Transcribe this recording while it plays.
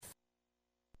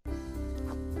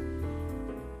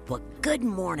Well, good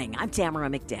morning. I'm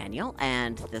Tamera McDaniel,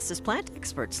 and this is Plant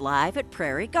Experts Live at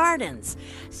Prairie Gardens.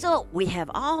 So, we have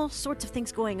all sorts of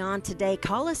things going on today.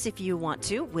 Call us if you want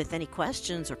to with any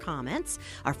questions or comments.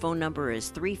 Our phone number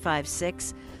is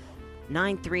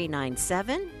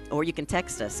 356-9397, or you can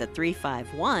text us at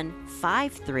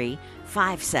 351-5357.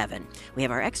 We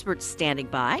have our experts standing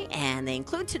by, and they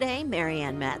include today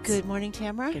Marianne Metz. Good morning,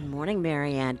 Tamara. Good morning,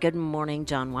 Marianne. Good morning,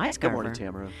 John Weisgarver. Good morning,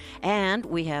 Tamara. And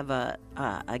we have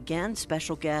again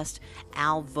special guest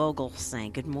Al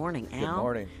Vogelsang. Good morning, Al. Good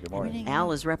morning. Good morning.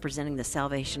 Al is representing the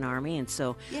Salvation Army, and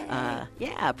so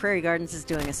Prairie Gardens is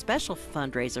doing a special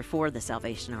fundraiser for the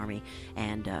Salvation Army,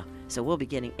 and so we'll be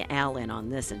getting Al in on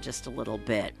this in just a little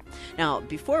bit. Now,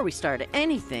 before we start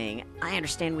anything, I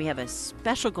understand we have a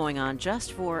special going on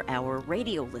just for our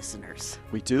radio listeners.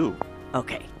 We do.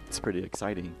 Okay. It's pretty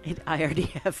exciting. I already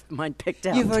have mine picked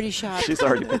out. You've already shot. She's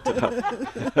already picked it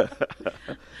up.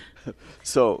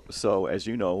 So as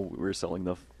you know, we're selling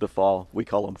the fall, we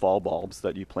call them fall bulbs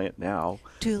that you plant now.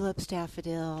 Tulips,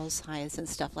 daffodils,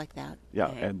 hyacinths, stuff like that. Yeah,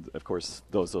 Okay. and of course,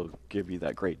 those will give you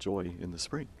that great joy in the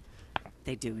spring.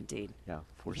 They do indeed. Yeah,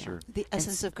 for sure. The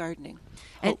essence of gardening.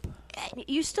 And, Hope. and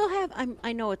you still have,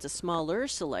 I know it's a smaller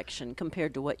selection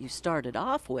compared to what you started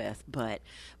off with, but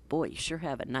boy, you sure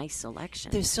have a nice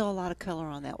selection. There's still a lot of color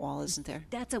on that wall, isn't there?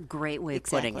 That's a great way of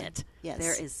putting Exactly. it. Yes.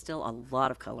 There is still a lot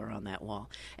of color on that wall.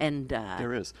 And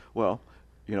There is. Well,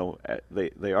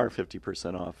 they are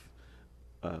 50% off.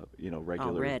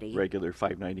 Already. Regular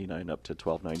 $5.99 up to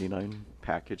 $12.99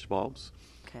 package bulbs.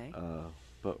 okay.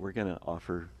 But we're gonna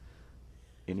offer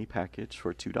any package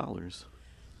for $2.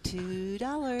 $2. $2.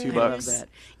 I love that.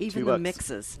 Even the $2.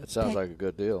 mixes. That sounds like a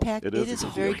good deal. It is a a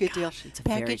good very deal. good deal. Gosh, it's a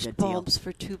very Packaged good deal. bulbs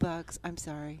for $2. I'm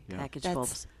sorry. Yeah. Package That's-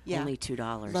 bulbs, yeah. only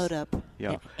 $2. Load up.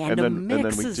 Yeah, And the then we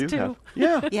mixes, do too. have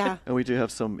yeah, Yeah. and we do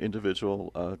have some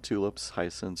individual tulips,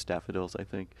 hyacinths, daffodils. I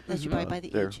think That you buy by the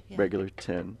they're each. Yeah. regular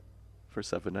 10 for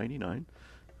 $7.99.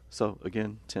 So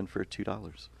again, 10 for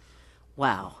 $2.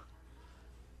 Wow.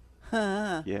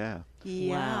 Huh. Yeah,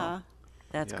 Yeah. Wow.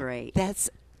 That's Yeah. great. That's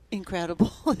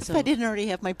incredible. If So- I didn't already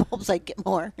have my bulbs, I'd get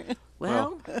more.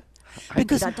 Well,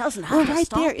 because that doesn't have we're to right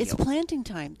stop there. you. It's planting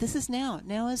time. This is now.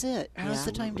 Now is it. Now's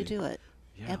the time to Absolutely. do it.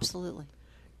 Yeah. Absolutely.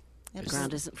 The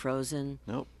ground isn't frozen.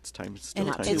 nope, it's time. It's still And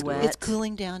not time too to wet. do it. it's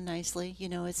cooling down nicely. You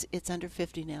know, it's under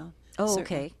 50 now. Oh, Certainly.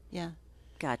 okay. Yeah,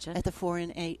 Gotcha. at the 4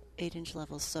 and 8-inch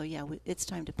levels. So yeah, it's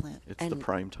time to plant. It's the and-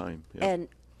 prime time. Yeah. And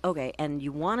okay, and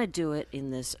you want to do it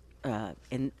in this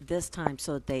time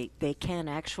so that they can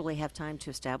actually have time to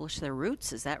establish their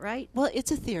roots. Is that right? Well,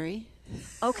 it's a theory,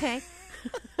 Okay.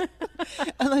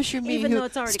 unless you're me Even who though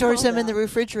it's already stores cold them in the out.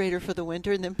 refrigerator for the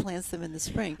winter and then plants them in the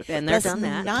spring. Been there, That's done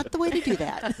that. not the way to do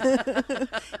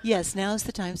that. Yes, now is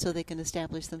the time so they can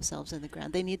establish themselves in the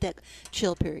ground. They need that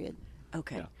chill period.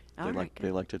 Okay. yeah. All They right. like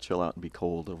they like to chill out and be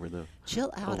cold over the.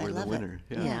 Chill out. I Over the love winter,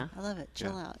 it. yeah. Yeah. I love it.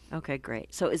 Chill Yeah. out. Okay,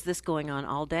 great. So is this going on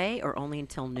all day or only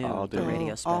until noon? All The day.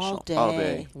 radio special. All day. All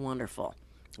day. Wonderful.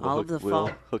 We'll all hook, of the we'll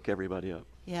fall. hook everybody up.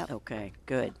 Yep. Okay,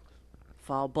 good.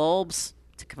 Fall bulbs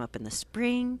to come up in the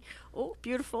spring. Oh,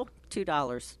 beautiful.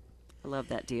 $2. I love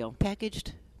that deal.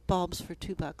 Packaged bulbs for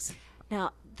 $2.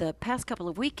 Now, the past couple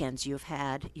of weekends, you've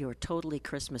had your Totally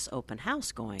Christmas open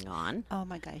house going on. Oh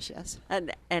my gosh, yes.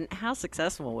 And how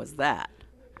successful was that?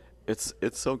 It's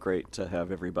so great to have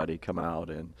everybody come out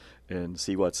and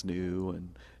see what's new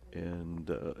and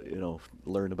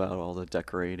learn about all the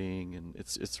decorating, and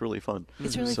it's really fun.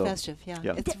 It's really So, festive, yeah.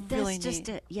 yeah. It's really That's just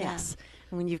neat. it. Yes.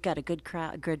 When you've got a good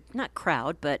crowd, not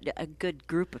crowd, but a good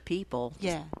group of people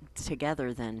Yeah.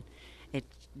 together, then it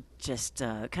just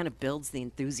kind of builds the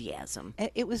enthusiasm.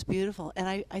 It was beautiful,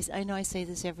 and I know I say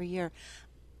this every year.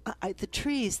 The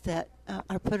trees that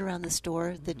are put around the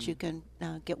store that you can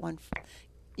get one.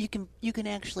 You can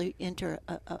actually enter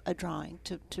a drawing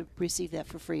to receive that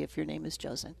for free if your name is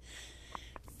chosen.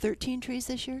 13 trees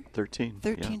this year. 13.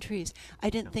 13 yeah. trees.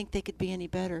 I didn't think they could be any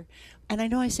better, and I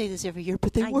know I say this every year,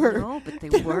 but they I were. know, but they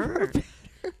They were. better.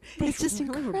 It's just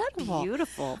really were incredible.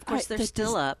 beautiful. Of course, they're the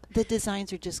still up. The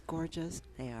designs are just gorgeous.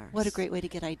 They are. What a great way to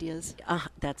get ideas.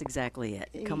 That's exactly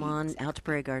it. Come on out to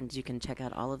Prairie Gardens. You can check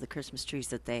out all of the Christmas trees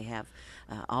that they have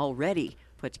already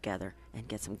put together and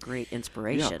get some great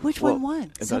inspiration. Which Well, one won?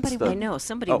 and that's Somebody the- I won. know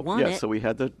somebody Oh, won yeah, it. so we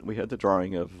had the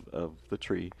drawing of the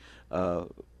tree.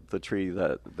 The tree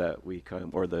that we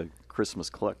or the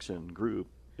Christmas collection group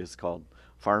is called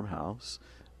Farmhouse.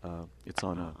 It's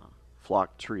on a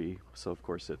flock tree, so of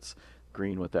course it's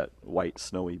green with that white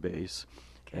snowy base,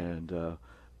 and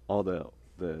all the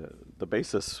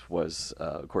basis was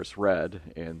of course red,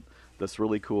 and this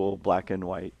really cool black and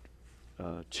white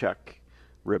check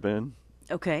ribbon,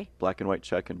 Okay. black and white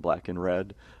check and black and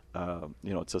red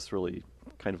It's just really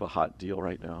kind of a hot deal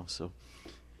right now. So,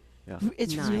 yeah.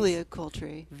 It's Nice. really a cool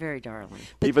tree. Very darling.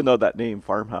 Even though that name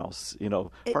farmhouse,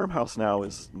 farmhouse now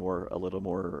is a little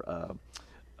more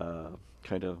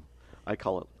kind of, I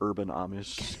call it urban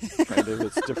Amish. Kind of,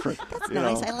 it's different. That's you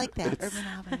nice. know. I like that. It's-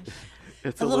 Urban Amish.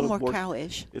 It's A little more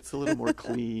cowish. It's a little more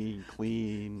clean,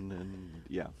 and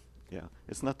yeah.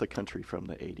 It's not the country from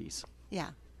the 80s. Yeah.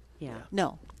 Yeah.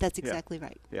 No, that's exactly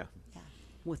right. Yeah. Yeah.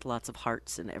 With lots of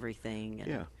hearts and everything. And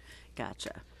Yeah.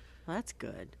 Gotcha. Well, that's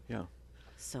good. Yeah.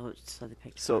 So they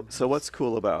picked. So farmhouse. what's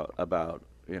cool about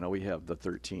we have the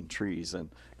 13 trees, and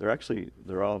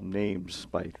they're all named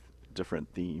by different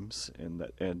themes, and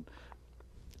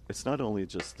it's not only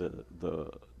just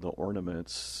the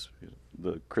ornaments,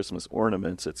 the Christmas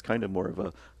ornaments. It's kind of more of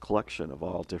a collection of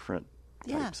all different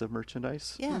types of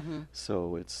merchandise. Yeah.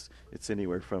 So it's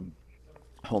anywhere from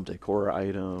home decor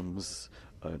items,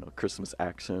 Christmas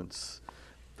accents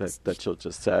that you'll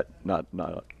just set, not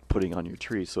putting on your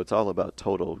tree. So it's all about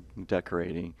total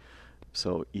decorating.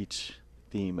 So each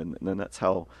theme, and then that's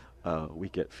how we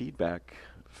get feedback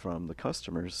from the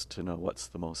customers to know what's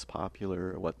the most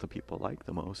popular, or what the people like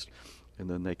the most, and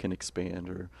then they can expand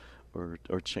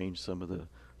or change some of the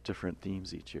different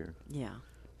themes each year. Yeah,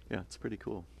 Yeah, it's pretty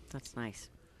cool. that's nice.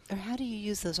 Or how do you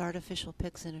use those artificial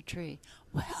picks in a tree?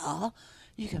 Well,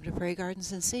 you come to Prairie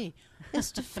Gardens and see.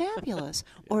 It's fabulous.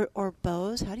 Or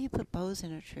bows. How do you put bows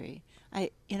in a tree?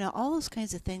 All those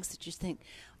kinds of things that you think,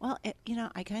 well,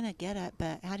 I kind of get it,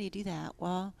 but how do you do that?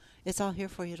 Well, it's all here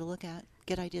for you to look at,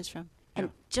 get ideas from. And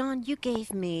John, you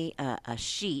gave me a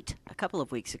sheet a couple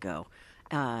of weeks ago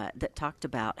that talked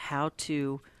about how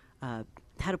to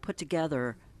put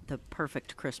together the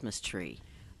perfect Christmas tree,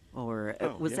 or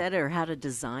or how to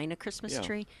design a Christmas Yeah.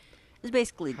 tree. It's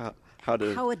basically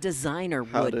how a designer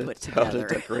how would to, put how together.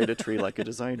 to decorate a tree like a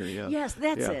designer. Yeah. Yes,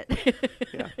 that's Yeah. it.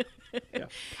 Yeah. Yeah.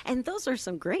 And those are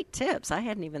some great tips. I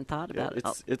hadn't even thought Yeah, about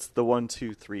it. it's the 1,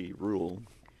 2, 3 rule.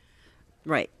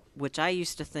 Right. Which I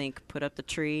used to think: put up the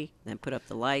tree, then put up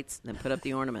the lights, then put up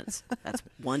the ornaments. That's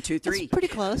 1, 2, 3. It's pretty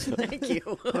close. Thank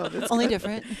you. Only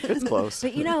different. It's close.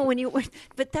 But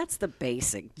but that's the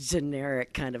basic,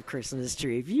 generic kind of Christmas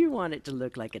tree. If you want it to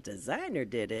look like a designer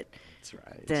did it, That's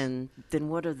right. then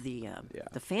what are the Yeah.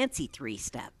 the fancy 3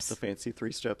 steps? The fancy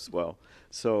 3 steps. Well,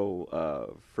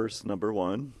 so first, number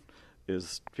 1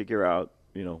 is figure out,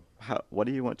 what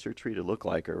do you want your tree to look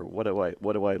like, or what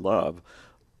do I love?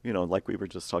 Like we were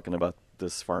just talking about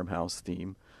this farmhouse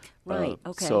theme. Right,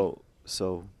 okay. So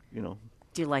Do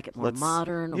you like it more let's-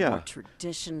 modern or yeah. more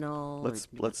traditional?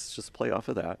 let's just play off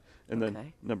of that. And then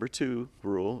Okay. number 2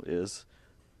 rule is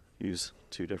use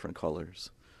 2 different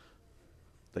colors.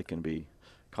 They can be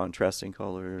contrasting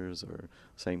colors or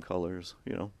same colors,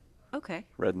 Okay,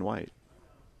 red and white.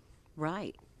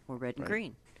 right. Or red and Right.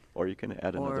 green. Or you can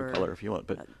add another Or, color if you want.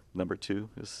 But number 2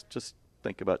 is just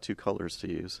think about 2 colors to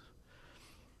use.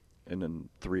 And then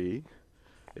 3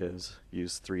 is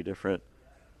use 3 different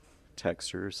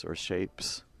textures or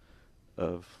shapes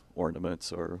of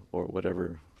ornaments or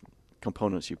whatever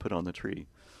components you put on the tree.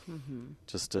 Mm-hmm.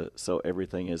 Just so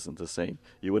everything isn't the same.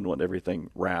 You wouldn't want everything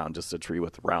round, just a tree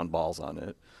with round balls on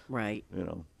it. Right.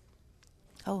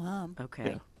 Oh, Okay.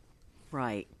 Yeah.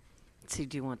 Right. So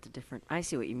do you want the different? I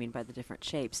see what you mean by the different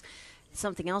shapes.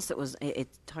 Something else that was it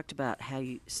talked about how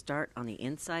you start on the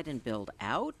inside and build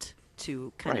out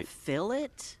to kind Right. of fill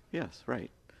it. Yes,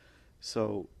 right.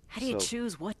 So How do you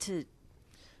choose what to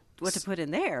put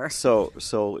in there? So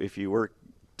if you work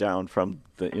down from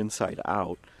the inside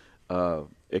out,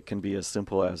 it can be as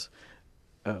simple as,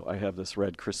 I have this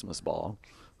red Christmas ball,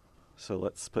 so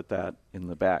let's put that in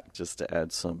the back just to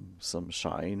add some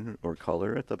shine or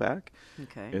color at the back.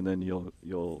 Okay. And then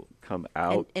you'll come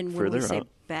out and when further we say out.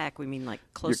 back, we mean like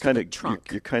You're close to kind the of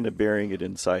trunk, you're kind of burying it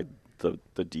inside the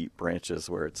deep branches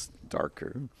where it's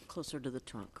darker, closer to the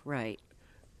trunk. Right.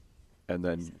 and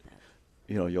then Said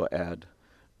that.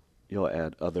 you'll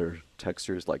add other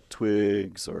textures like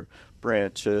twigs or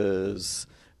branches,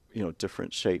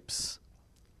 different shapes,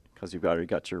 because you've already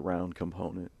got your round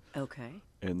component. Okay.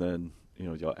 And then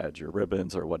you'll add your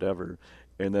ribbons or whatever,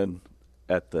 and then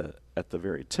at the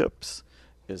very tips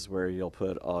is where you'll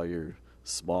put all your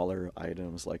smaller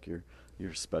items, like your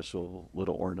special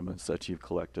little ornaments that you've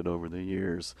collected over the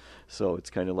years. So it's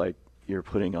kind of like you're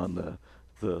putting on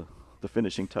the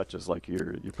finishing touches, like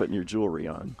you're putting your jewelry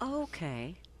on.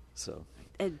 Okay. So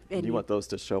And you want those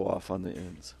to show off on the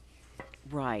ends.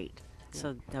 right.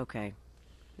 So okay.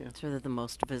 Yeah. So they're the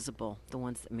most visible, the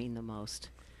ones that mean the most.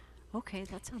 Okay,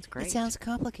 that sounds great. it sounds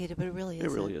complicated, but it really isn't.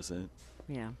 It really isn't.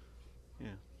 Yeah. Yeah.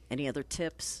 Any other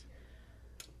tips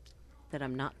that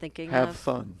I'm not thinking Have of?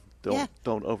 fun.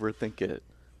 Don't overthink it.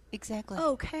 Exactly.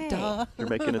 Okay. Duh. You're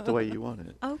making it the way you want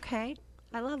it. Okay.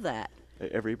 I love that.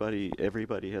 Everybody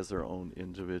has their own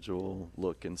individual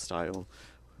look and style.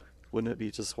 Wouldn't it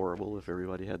be just horrible if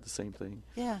everybody had the same thing?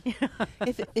 Yeah.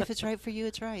 if it's right for you,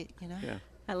 it's right, you know? Yeah.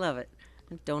 I love it.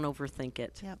 Don't overthink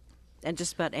it. Yep. And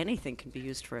just about anything can be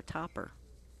used for a topper.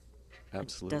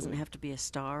 Absolutely. It doesn't have to be a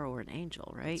star or an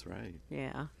angel, right? That's right.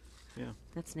 Yeah. Yeah.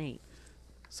 That's neat.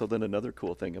 So then another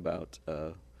cool thing about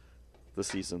the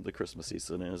Christmas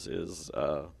season is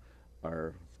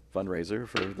our fundraiser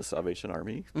for the Salvation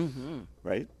Army,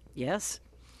 right? Yes.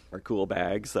 Our cool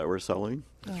bags that we're selling.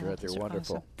 That's Oh, right. They're those are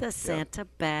wonderful. awesome. The Santa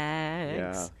bags.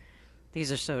 Yeah.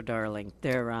 These are so darling.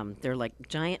 They're like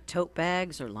giant tote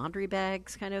bags or laundry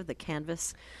bags, kind of the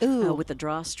canvas Ooh. with the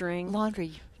drawstring.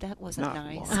 Laundry. That wasn't Not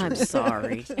nice. laundry. I'm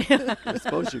sorry. I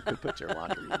suppose you could put your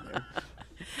laundry in there.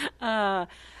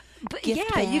 But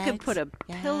Gift yeah, you can bags. put a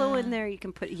pillow in Yeah. there. You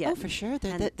can put Oh, for sure.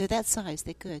 And- They're that size.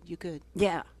 They could. You could.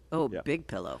 Yeah. Oh, Yeah. big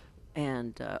pillow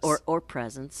and or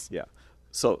presents. Yeah.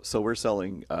 So we're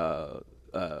selling.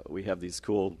 We have these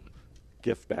cool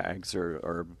gift bags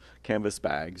or canvas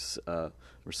bags. We're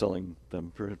selling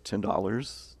them for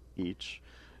 $10 each,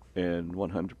 and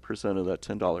 100% of that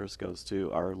 $10 goes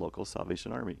to our local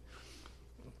Salvation Army.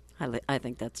 I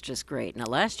think that's just great. Now,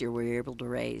 last year we were able to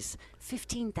raise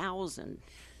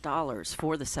 $15,000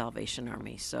 for the Salvation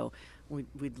Army. So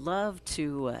we'd love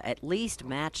to at least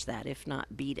match that, if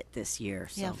not beat it this year.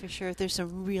 So. Yeah, for sure. There's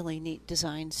some really neat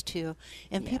designs, too.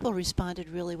 And Yeah. people responded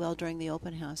really well during the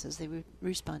open houses. They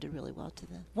responded really well to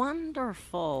them.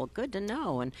 Wonderful. Good to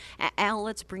know. And Al,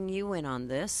 let's bring you in on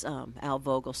this. Al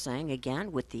Vogelsang,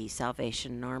 again, with the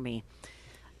Salvation Army.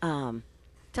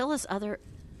 Tell us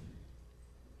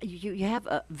You have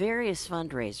various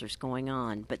fundraisers going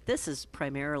on, but this is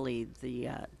primarily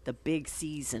the big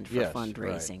season for Yes,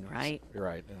 fundraising, right?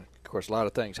 Right. And of course, a lot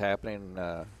of things happening.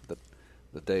 The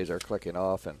days are clicking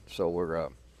off, and so we're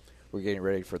getting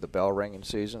ready for the bell ringing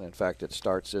season. In fact, it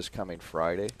starts this coming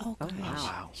Friday. Oh, Oh, gosh.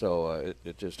 wow. So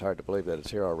it's just hard to believe that it's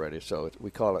here already. So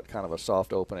we call it kind of a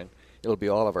soft opening. It'll be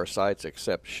all of our sites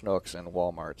except Schnucks and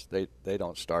Walmart's. They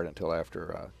don't start until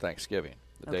after Thanksgiving,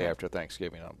 the day Okay. after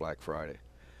Thanksgiving on Black Friday.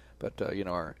 But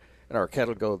our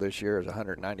kettle goal this year is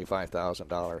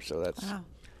 $195,000. So that's Wow.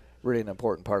 really an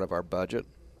important part of our budget,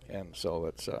 and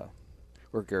so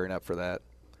we're gearing up for that.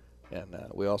 And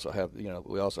we also have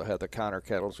the counter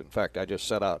kettles. In fact, I just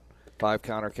set out 5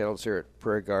 counter kettles here at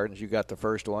Prairie Gardens. You got the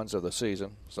first ones of the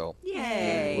season, so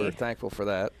Yay! we're thankful for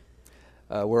that.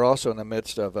 We're also in the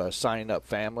midst of signing up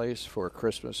families for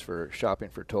Christmas for shopping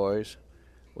for toys.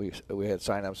 We had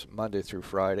sign-ups Monday through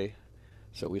Friday,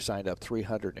 so we signed up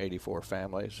 384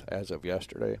 families as of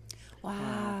yesterday.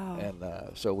 Wow. And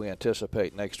so we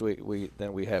anticipate next week.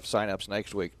 We have sign-ups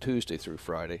next week, Tuesday through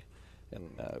Friday,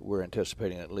 and we're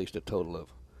anticipating at least a total of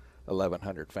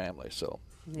 1,100 families. So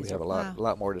we have a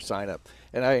lot more to sign up.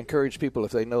 And I encourage people,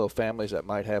 if they know of families that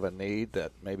might have a need,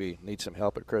 that maybe need some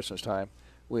help at Christmas time,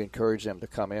 we encourage them to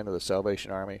come into the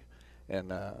Salvation Army,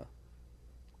 and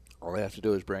all they have to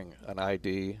do is bring an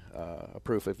ID, a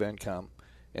proof of income,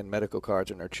 and medical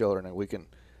cards, and their children, and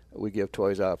we give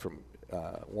toys out from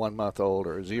 1 month old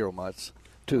or 0 months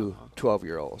to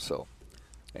 12-year-olds. So,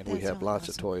 and we That's have really lots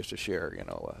of awesome. toys to share.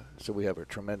 So we have a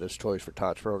tremendous Toys for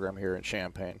Tots program here in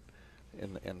Champaign,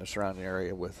 in the surrounding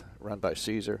area, run by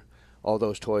Caesar. All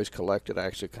those toys collected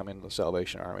actually come into the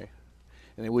Salvation Army,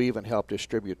 and then we even help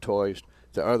distribute toys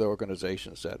to other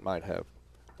organizations that might have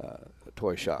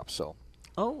toy shops. So.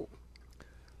 Oh,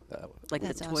 like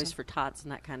That's the Toys awesome. for Tots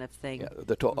and that kind of thing. Yeah,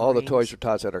 all the Marines. Toys for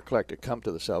Tots that are collected come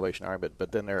to the Salvation Army,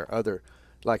 but then there are other,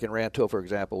 like in Rantoul, for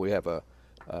example, we have a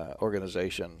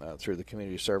organization through the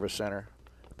Community Service Center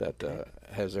that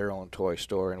has their own toy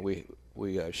store, and we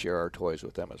share our toys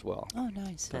with them as well. Oh,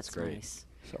 nice. That's great. nice.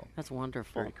 So That's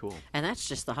wonderful. Very cool. And that's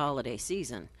just the holiday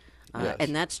season. Yes.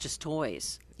 And that's just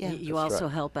toys. Yeah. You That's also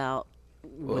right. help out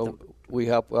with well, we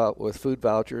help out with food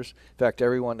vouchers. In fact,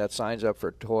 everyone that signs up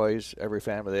for toys, every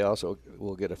family, they also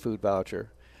will get a food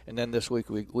voucher. And then this week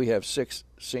we have 6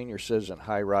 senior citizen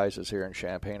high rises here in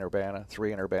Champaign-Urbana,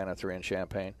 3 in Urbana, 3 in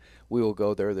Champaign. We will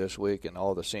go there this week, and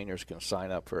all the seniors can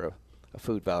sign up for a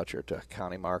food voucher to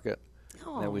County Market.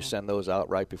 And then we Oh. send those out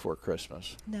right before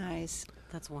Christmas. Nice.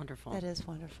 That's wonderful. That is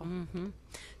wonderful. Mm-hmm.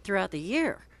 Throughout the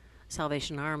year,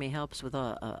 Salvation Army helps with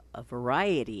a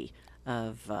variety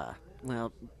of,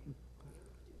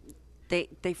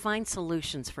 they find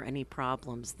solutions for any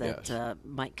problems that Yes.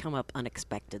 might come up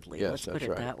unexpectedly. Yes, Let's that's put it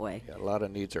right. that way. Yeah, a lot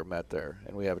of needs are met there.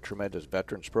 And we have a tremendous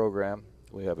veterans program.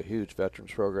 We have a huge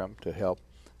veterans program to help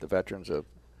the veterans of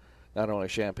not only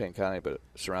Champaign County but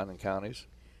surrounding counties.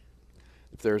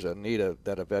 if there's a need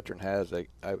that a veteran has,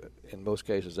 in most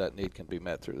cases that need can be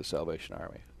met through the Salvation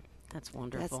Army. That's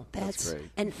wonderful. That's great.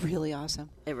 And really awesome.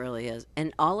 It really is.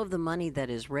 And all of the money that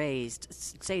is raised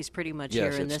stays pretty much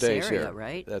Yes, here in it this stays area, here.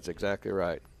 right? That's exactly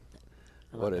right.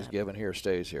 What is given here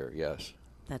stays here, yes.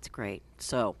 That's great.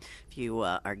 So if you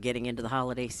are getting into the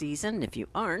holiday season, if you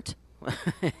aren't,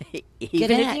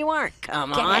 even if you aren't,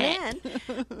 come on in.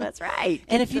 That's right.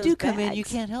 And Get if you those do come in, you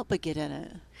bags. can't help but get in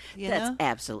it. That's know?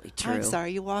 absolutely true. I'm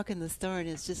sorry, you walk in the store and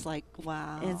it's just like,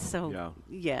 wow. It's so,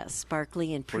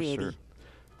 sparkly and For pretty. sure.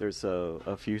 There's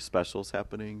a few specials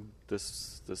happening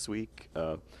this week.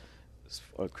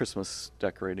 Christmas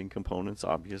decorating components,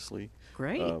 obviously.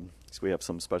 Great. So we have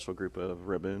some special group of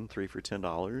ribbon, 3 for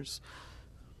 $10,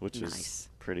 which Nice. is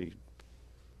pretty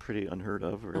unheard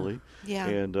of, really. Yeah,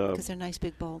 and because they're nice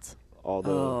big bulbs.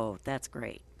 all that's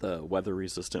great. the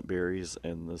weather-resistant berries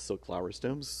and the silk flower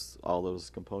stems, all those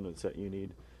components that you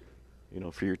need,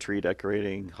 for your tree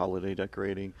decorating, holiday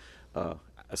decorating,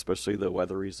 especially the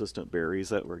weather-resistant berries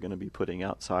that we're going to be putting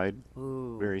outside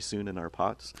very soon in our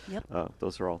pots. Yep.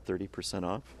 Those are all 30%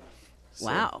 off. So,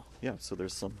 Wow. Yeah, so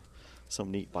there's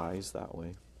some neat buys that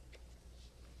way.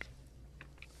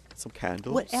 Some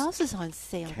candles. What else is on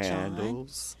sale, John?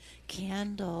 Candles.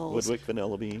 Candles. Woodwick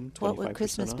Vanilla Bean, 25% What would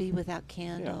Christmas off. be without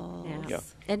candles? Yeah. Yeah.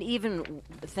 And even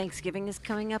Thanksgiving is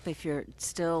coming up. If you're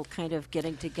still kind of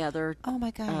getting together, Oh, my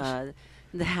gosh.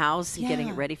 the house and getting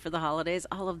it Yeah. ready for the holidays,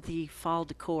 all of the fall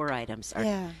decor items are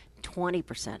Yeah.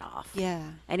 20% off.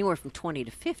 Yeah. Anywhere from 20 to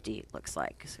 50, it looks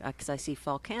like, because I see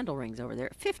fall candle rings over there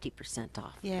at 50%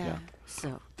 off. Yeah.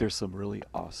 So There's some really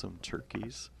awesome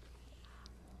turkeys.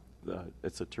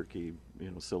 It's a turkey,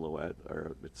 silhouette,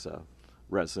 or it's a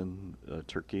resin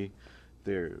turkey.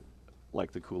 They're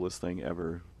like the coolest thing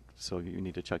ever. So you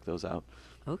need to check those out.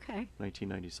 okay.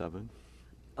 1997.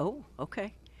 Oh,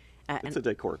 okay. It's a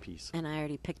decor piece. And I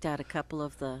already picked out a couple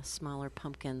of the smaller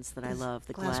pumpkins that I Those love.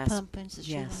 The glass pumpkins that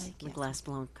you yes, like, the yes. glass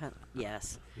blown cut.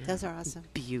 Yes, Those are awesome.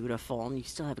 beautiful, and you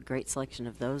still have a great selection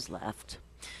of those left.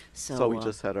 So we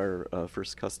just had our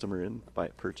first customer in by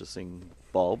purchasing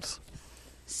bulbs.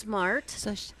 smart.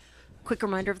 So Quick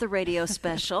reminder of the radio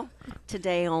special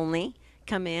today only.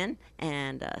 Come in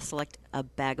and select a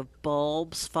bag of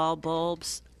bulbs, fall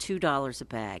bulbs, $2 a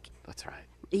bag. That's right.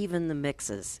 Even the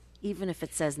mixes, even if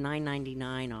it says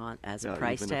 $9.99 on as a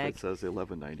price even tag. if it says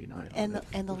 $11.99.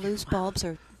 and the loose bulbs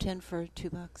are 10 for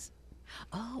 $2.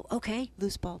 Oh, okay.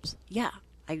 Loose bulbs, Yeah,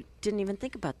 I didn't even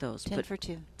think about those. 10 but for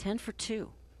 2. 10 for 2.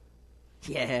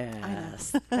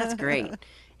 Yes, that's great.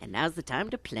 And now's the time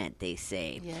to plant, they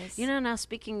say. Yes. Now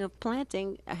speaking of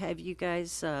planting, have you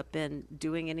guys been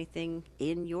doing anything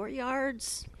in your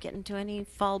yards? Getting to any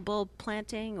fall bulb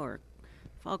planting or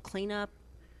fall cleanup?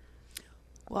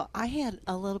 Well, I had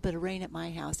a little bit of rain at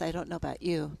my house. I don't know about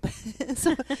you,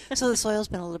 so the soil's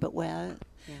been a little bit wet.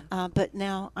 Yeah. But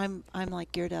now I'm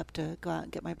like geared up to go out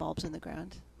and get my bulbs in the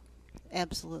ground.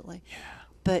 Absolutely. Yeah.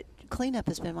 But cleanup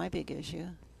has been my big issue.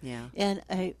 Yeah. And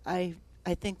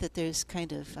I think that there's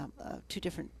kind of two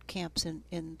different camps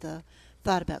in the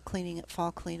thought about cleaning it,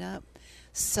 fall cleanup.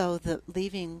 So the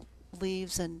leaving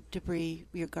leaves and debris,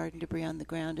 your garden debris on the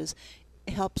ground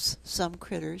helps some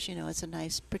critters. It's a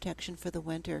nice protection for the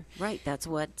winter. Right, that's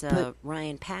what But-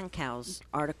 Ryan Pankow's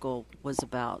article was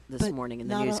about this But morning in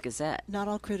the not News all- Gazette. Not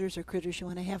all critters are critters you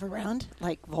want to have around,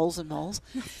 like voles and moles.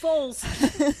 Foals.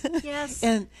 Yes.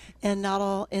 And not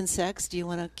all insects do you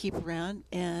want to keep around.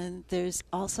 And there's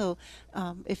also,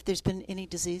 if there's been any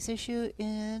disease issue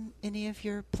in any of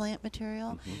your plant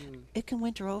material, it can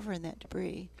winter over in that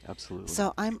debris. Absolutely.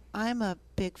 So I'm a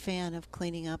big fan of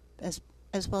cleaning up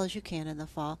as well as you can in the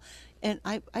fall, and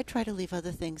I try to leave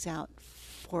other things out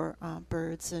for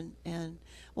birds and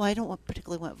well, I don't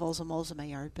particularly want voles and moles in my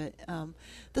yard, but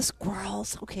the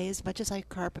squirrels. Okay, as much as I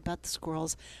carp about the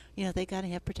squirrels, they got to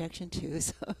have protection too.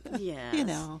 So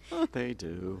Yes. They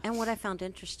do. And what I found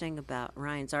interesting about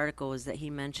Ryan's article was that he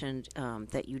mentioned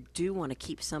that you do want to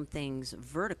keep some things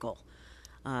vertical.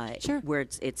 Sure. Where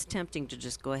it's tempting to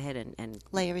just go ahead and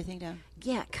Lay everything down.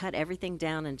 cut everything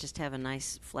down and just have a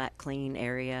nice flat clean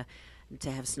area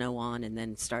to have snow on and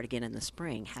then start again in the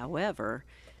spring. However,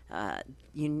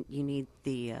 you need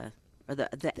the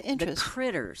interest.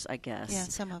 critters, I guess. Yeah,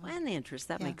 some of 'em. And the interest.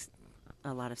 That Yeah. makes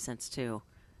a lot of sense too.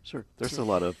 Sure. There's a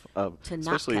lot of To not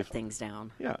especially cut if, things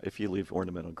down. Yeah, if you leave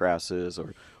ornamental grasses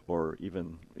or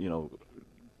even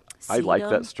I like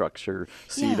that Sedum. structure.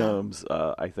 Yeah.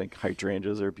 Sedums. I think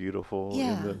hydrangeas are beautiful.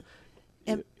 Yeah.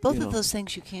 And y- both you of know. those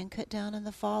things you can cut down in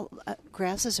the fall.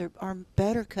 Grasses are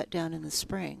better cut down in the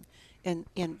spring, in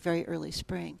very early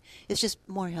spring. It's just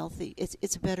more healthy.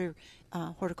 It's a better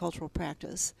horticultural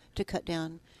practice to cut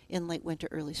down in late winter,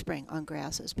 early spring on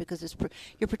grasses, because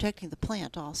you're protecting the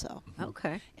plant also.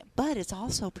 Okay. But it's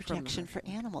also protection for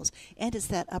animals, and it's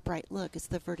that upright look. It's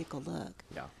the vertical look.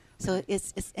 Yeah. So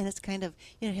it's kind of,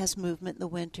 it has movement in the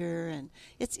winter, and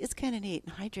it's kind of neat.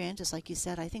 And hydrangeas, like you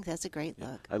said, I think that's a great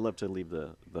look. I love to leave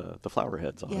the flower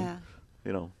heads on. Yeah.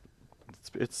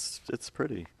 It's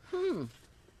pretty.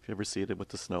 If you ever see it with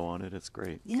the snow on it, it's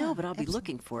great. Yeah, no, but I'll be absolutely.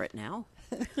 looking for it now.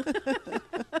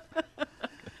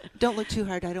 Don't look too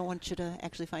hard. I don't want you to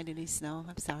actually find any snow.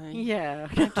 I'm sorry. Yeah.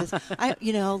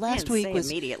 Last week was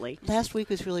immediately. Last week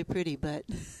was really pretty, but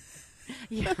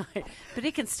Yeah, but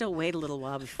it can still wait a little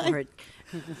while before it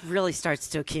really starts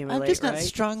to accumulate. I'm just not right?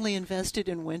 strongly invested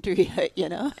in winter yet.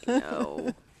 No,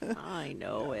 I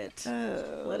know it.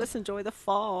 Let us enjoy the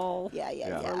fall.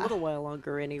 Yeah. For a little while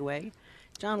longer, anyway.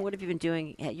 John, what have you been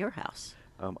doing at your house?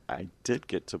 I did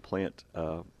get to plant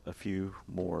a few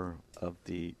more of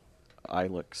the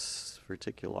Ilex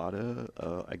verticulata.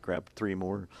 I grabbed 3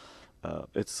 more.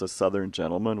 It's a southern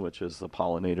gentleman, which is a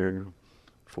pollinator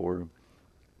for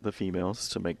the females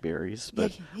to make berries. But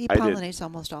he I did- pollinates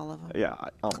almost all of them. Yeah,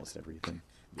 almost everything.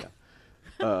 Yeah.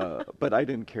 But I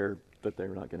didn't care that they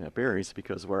were not going to have berries,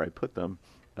 because where I put them,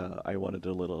 I wanted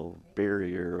a little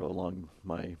barrier along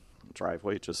my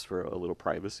driveway just for a little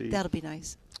privacy. That'll be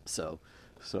nice. So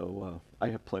I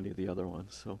have plenty of the other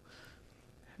ones. So,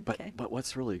 Okay. but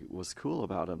what's was cool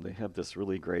about them? They have this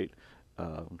really great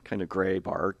kind of gray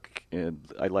bark, and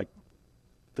I like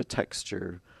the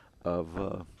texture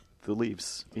of the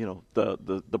leaves.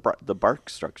 The bark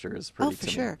structure is pretty. Oh, for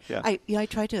sure. Yeah. I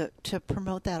try to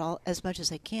promote that all as much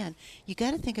as I can. You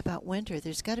got to think about winter.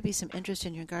 There's got to be some interest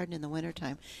in your garden in the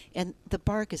wintertime. And the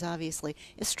bark is obviously,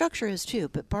 structure is too,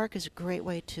 but bark is a great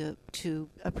way to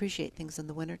appreciate things in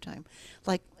the wintertime.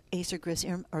 Like Acer gris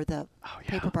or the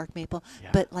paper bark maple,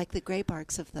 Yeah. but like the gray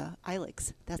barks of the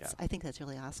ilex. Yeah. I think that's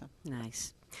really awesome.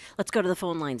 Nice. Let's go to the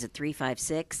phone lines at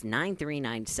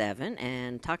 356-9397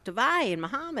 and talk to Vi and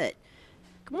Muhammad.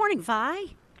 Good morning, Vi.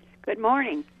 Good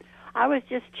morning. I was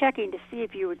just checking to see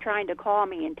if you were trying to call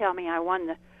me and tell me I won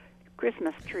the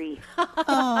Christmas tree.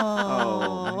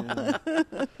 Oh.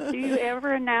 Do you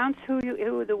ever announce who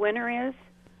the winner is?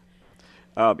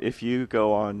 If you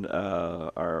go on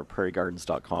our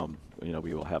prairiegardens.com,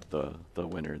 we will have the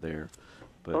winner there.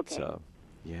 But Okay.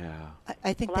 yeah.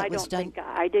 I think Well, that I was don't done. think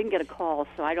I didn't get a call,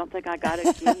 so I don't think I got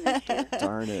it again this year.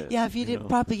 Darn it. Yeah, if you did, know.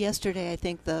 probably yesterday, I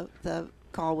think the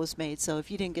call was made. So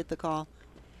if you didn't get the call,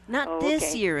 Not Oh, this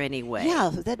okay. year, anyway. yeah,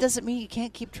 that doesn't mean you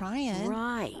can't keep trying.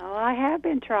 Right. Oh, I have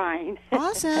been trying.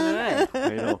 Awesome.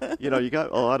 Good. You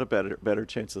got a lot of better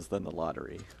chances than the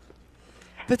lottery.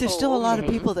 But there's still a lot of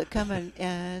okay. people that come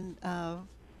and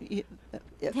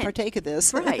partake of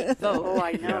this. Right. Oh,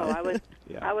 I know.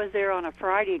 Yeah. I was there on a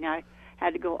Friday, and I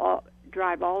had to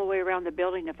drive all the way around the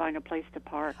building to find a place to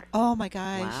park. Oh my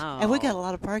gosh! Wow. And we got a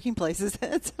lot of parking places.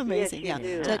 That's amazing. Yes, you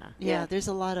yeah. do. So, Yeah. There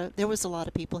was a lot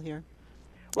of people here.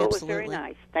 Well, Absolutely. it was very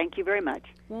nice. Thank you very much.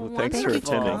 Well, thanks for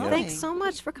wonderful. attending. Thanks so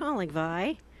much for calling,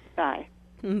 Vi. Bye.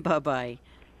 Bye-bye.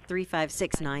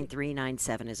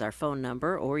 356-9397 is our phone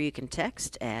number, or you can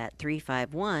text at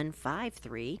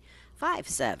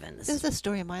 351-5357. This is the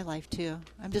story of my life too.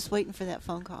 I'm just waiting for that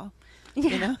phone call.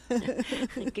 Yeah.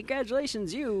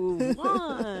 Congratulations, you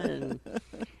won.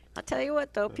 I'll tell you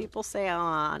what, though, people say,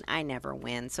 oh, I never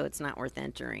win, so it's not worth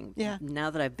entering. Yeah. Now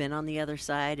that I've been on the other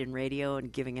side in radio and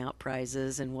giving out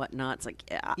prizes and whatnot, it's like,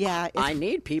 Yeah, I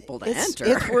need people to it's enter.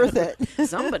 it's worth it.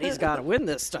 Somebody's got to win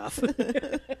this stuff.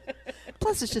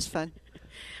 Plus, it's just fun.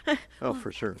 Oh,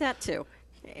 for sure. That, too.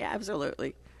 Yeah,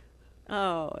 absolutely.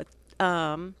 Oh,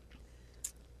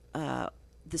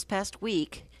 this past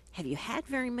week, have you had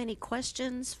very many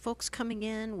questions, folks coming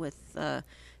in with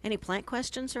any plant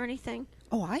questions or anything?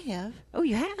 Oh, I have. Oh,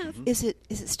 you have? Is it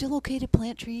still okay to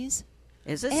plant trees?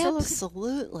 Is it still okay?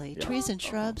 Absolutely. Yeah. Trees and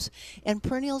shrubs and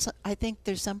perennials. I think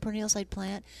there's some perennials I'd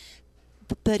plant.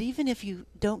 But even if you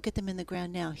don't get them in the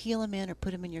ground now, heal them in or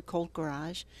put them in your cold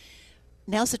garage.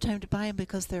 Now's the time to buy them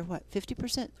because they're what,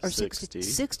 50% or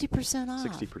 60% off.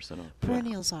 60% off.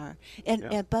 Perennials are. And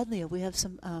Yeah. at Budleia, we have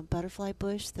some butterfly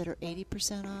bush that are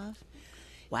 80% off.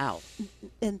 Wow.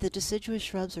 And the deciduous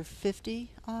shrubs are 50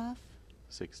 off.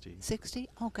 60. 60?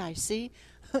 Oh, gosh, see?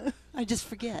 I just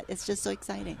forget. It's just so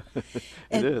exciting.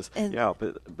 It is. And Yeah,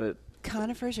 but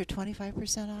conifers are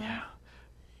 25% off. yeah,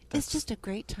 It's just a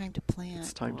great time to plant.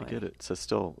 it's time to boy. get it. So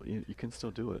still, you can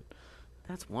still do it.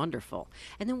 That's wonderful.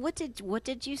 And then what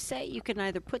did you say? You can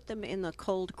either put them in the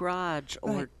cold garage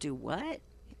or Right. do what?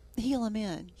 Heal them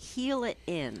in. Heal it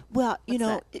in. Well,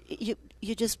 What's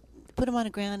you just put them on the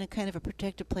ground in kind of a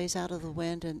protected place out of the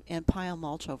wind and pile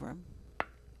mulch over them.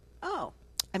 Oh,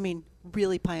 I mean,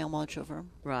 really pile mulch over them.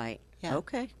 right. Yeah.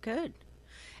 Okay, good.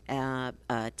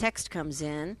 A text comes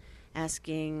in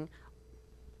asking,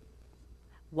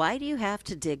 why do you have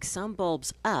to dig some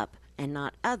bulbs up and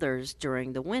not others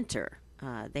during the winter?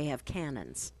 They have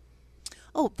cannons.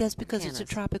 Oh, that's because it's a Cannas.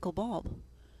 tropical bulb.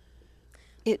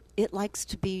 It likes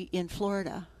to be in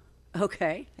Florida,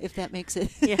 Okay. if that makes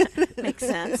it. Yeah, makes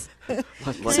sense.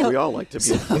 Like we all like to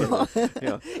be in Canada.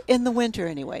 Yeah. In the winter,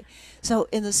 anyway. So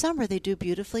in the summer, they do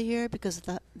beautifully here because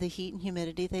of the heat and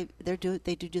humidity.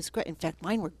 They do just great. In fact,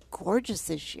 mine were gorgeous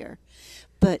this year,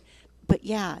 but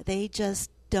yeah, they just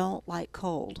don't like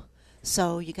cold.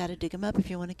 So you got to dig them up if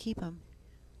you want to keep them.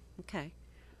 Okay.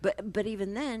 But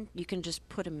even then, you can just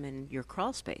put them in your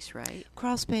crawl space, right?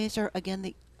 Crawl space, or again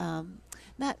the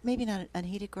not an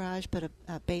unheated garage, but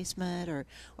a basement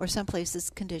or someplace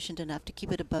that's conditioned enough to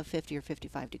keep it above 50 or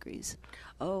 55 degrees.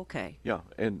 Oh, okay. Yeah,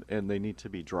 and they need to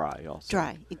be dry also.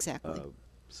 Dry, exactly.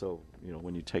 So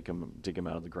when you dig them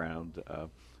out of the ground,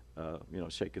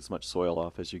 shake as much soil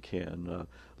off as you can.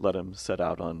 Let them set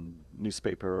out on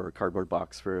newspaper or cardboard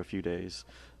box for a few days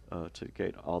to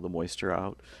get all the moisture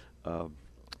out.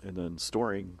 And then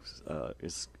storing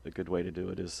is a good way to do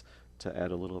it, is to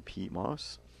add a little peat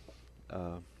moss,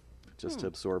 just to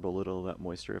absorb a little of that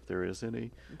moisture if there is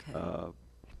any. Okay.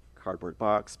 Cardboard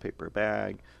box, paper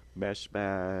bag, mesh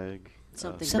bag.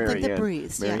 Something that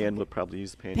breathes, yeah. Marianne would probably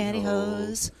use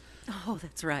Pantyhose. Oh,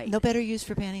 that's right. No better use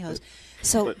for pantyhose.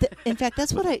 So, in fact,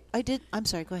 that's what I did. I'm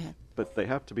sorry, go ahead. But they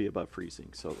have to be above freezing,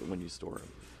 so when you store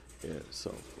them. Yeah,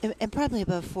 so. And probably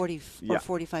above 40 or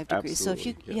 45 degrees. So if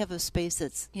you absolutely, have a space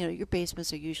that's, your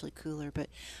basements are usually cooler. But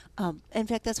in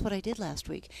fact, that's what I did last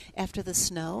week. After the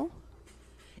snow,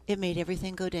 it made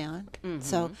everything go down. Mm-hmm.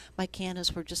 So my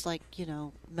cannas were just like,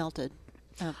 melted.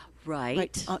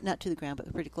 Right. Not to the ground,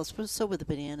 but pretty close. So were the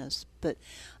bananas. But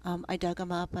I dug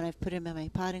them up, and I've put them in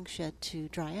my potting shed to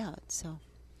dry out. So,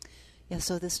 yeah,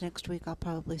 so this next week I'll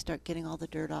probably start getting all the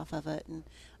dirt off of it and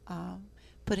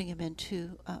putting them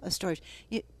into a storage.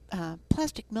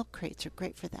 Plastic milk crates are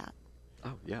great for that.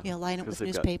 Oh, yeah. Line it 'Cause with they've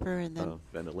newspaper got, and then...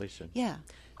 ventilation. Yeah.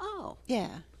 Oh. Yeah.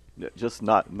 Just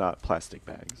not plastic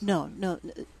bags. No,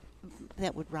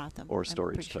 that would rot them. Or I'm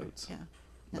storage pretty sure. totes. Yeah.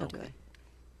 That'll do Okay. it.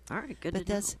 All right, good But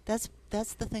to know.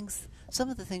 that's the things. Some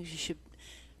of the things you should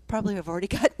probably have already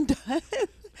gotten done.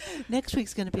 Next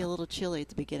week's going to be a little chilly at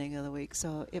the beginning of the week,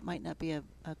 so it might not be a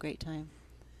great time.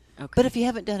 Okay. But if you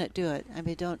haven't done it, do it. I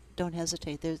mean, don't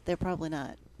hesitate. They're probably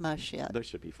not mush yet. They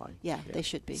should be fine. Yeah, they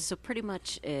should be. So pretty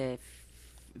much,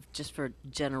 just for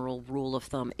general rule of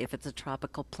thumb, if it's a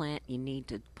tropical plant, you need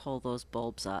to pull those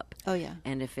bulbs up. Oh yeah,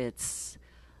 And if it's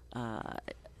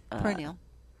perennial.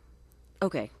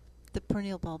 Okay. The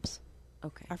perennial bulbs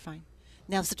Okay. are fine.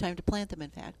 Now's the time to plant them. In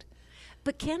fact.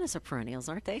 But cannas are perennials,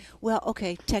 aren't they? Well,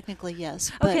 okay, technically yes.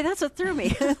 Okay, that's what threw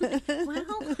me.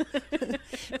 Well,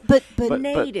 but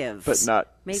native. But not.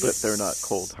 Maybe But they're not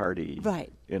cold hardy.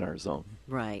 Right. In our zone.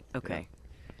 Right. Okay.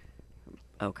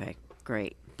 Okay.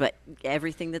 Great. But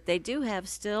everything that they do have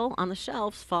still on the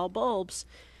shelves, fall bulbs.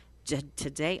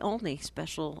 Today only,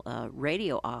 special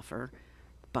radio offer.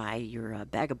 Buy your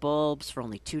bag of bulbs for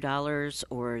only $2,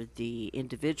 or the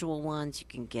individual ones you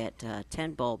can get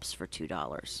 10 bulbs for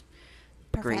 $2.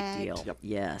 Great Perfect. deal. Yep.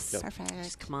 Yes. Yep. Perfect.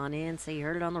 Just come on in, say you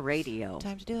heard it on the radio.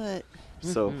 Time to do it.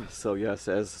 So yes,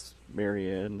 as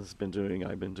Marianne has been doing,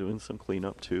 I've been doing some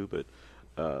cleanup too. But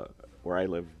where I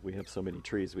live, we have so many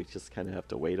trees, we just kind of have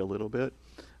to wait a little bit,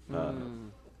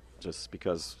 just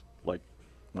because, like,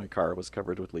 my car was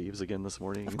covered with leaves again this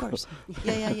morning. Of course.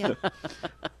 Yeah.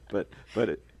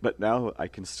 But now I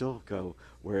can still go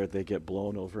where they get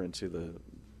blown over into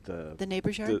the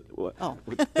neighbor's yard? Oh.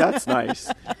 That's nice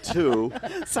too.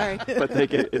 Sorry. But they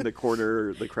get in the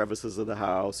corner, the crevices of the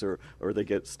house, or they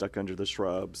get stuck under the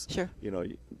shrubs. Sure.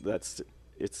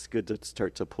 It's good to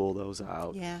start to pull those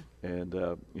out. Yeah. And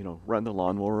run the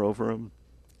lawnmower over them.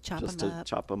 Chop just 'em to up.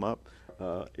 chop them up.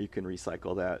 You can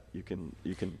recycle that. You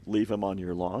can leave them on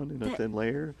your lawn in a thin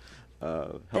layer.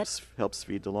 Helps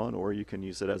feed the lawn, or you can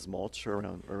use it as mulch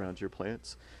around your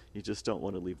plants. You just don't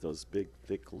want to leave those big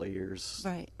thick layers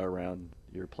Right. around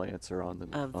your plants or on the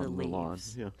lawn.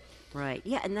 leaves. Yeah. Right.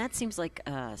 Yeah, and that seems like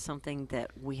something that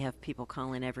we have people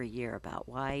call in every year about.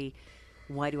 Why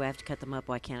do I have to cut them up?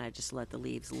 Why can't I just let the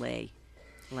leaves lay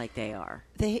like they are?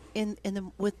 They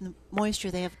with the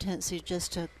moisture, they have a tendency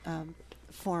just to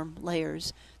form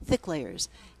layers, thick layers,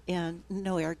 and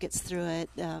no air gets through it.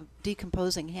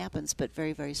 Decomposing happens, but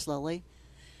very, very slowly.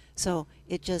 So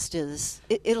it just is.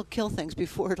 It'll kill things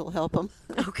before it'll help them.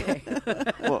 Okay.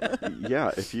 Well,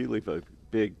 yeah. If you leave a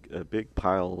big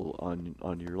pile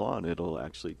on your lawn, it'll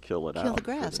actually kill it out. Kill the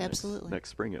grass, absolutely. Next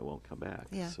spring, it won't come back.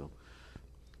 Yeah. So,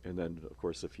 and then of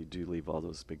course, if you do leave all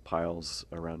those big piles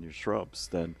around your shrubs,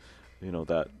 then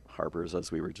that harbors,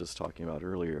 as we were just talking about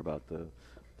earlier, about the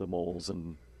moles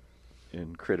and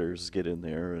critters get in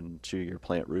there and chew your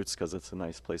plant roots, because it's a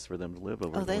nice place for them to live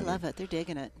over. Oh, they love it. They're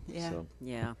digging it. Yeah. So.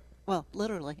 Yeah. Well,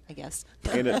 literally, I guess.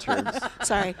 In it terms.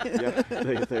 Sorry. Yeah,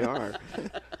 they are.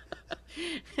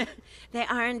 They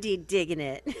are indeed digging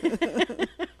it.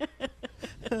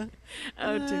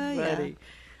 Oh, too funny.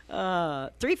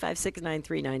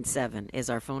 356-9397 is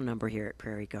our phone number here at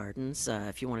Prairie Gardens.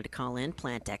 If you wanted to call in,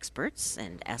 plant experts,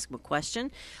 and ask them a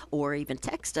question, or even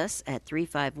text us at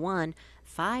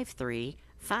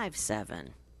 351-5357.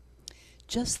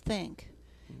 Just think,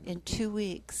 in 2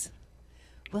 weeks,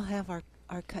 we'll have our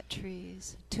cut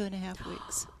trees. 2.5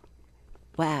 weeks.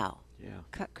 Wow. Yeah.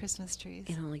 Cut Christmas trees.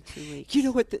 In only 2 weeks. You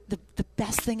know what the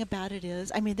best thing about it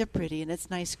is? I mean, they're pretty, and it's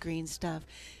nice green stuff.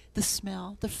 The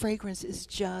smell, the fragrance is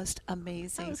just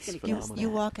amazing. I was gonna You, guess you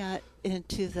that. walk out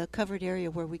into the covered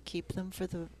area where we keep them for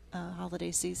the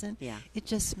holiday season. Yeah. It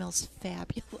just smells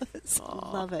fabulous. I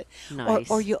love it.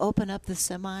 Nice. Or you open up the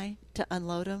semi to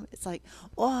unload them. It's like,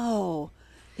 whoa.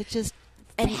 It's just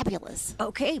fabulous.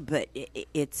 Okay, but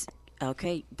it's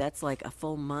okay. That's like a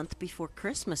full month before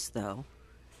Christmas, though,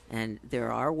 and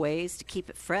there are ways to keep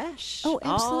it fresh. Oh,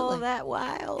 absolutely. All that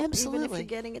while, even if Absolutely. you're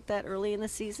getting it that early in the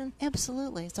season.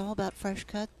 Absolutely. It's all about fresh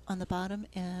cut on the bottom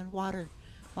and water.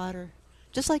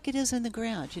 Just like it is in the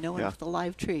ground, Yeah. with the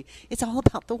live tree. It's all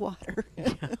about the water.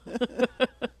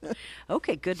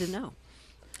 Okay, good to know.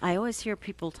 I always hear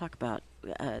people talk about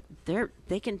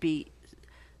they can be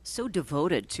so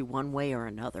devoted to one way or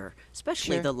another,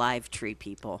 especially Sure. the live tree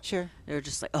people. Sure. They're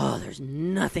just like, oh, there's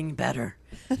nothing better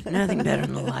than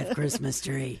a live Christmas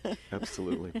tree.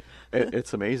 Absolutely.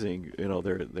 It's amazing.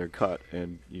 They're cut,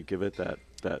 and you give it that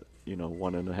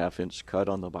 1.5 inch cut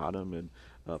on the bottom, and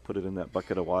put it in that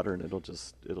bucket of water, and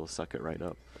it'll suck it right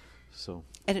up. So.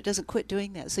 And it doesn't quit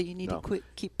doing that, so you need to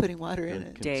keep putting water in And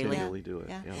it. continually Daily. do it.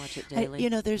 Yeah. Yeah. Watch it daily.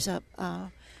 There's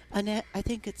I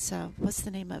think it's what's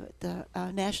the name of it? The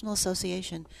National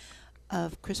Association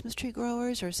of Christmas Tree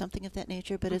Growers or something of that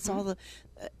nature. But it's all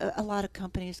a lot of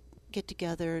companies get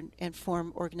together and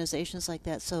form organizations like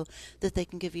that so that they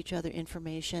can give each other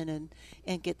information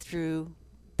and get through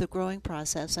the growing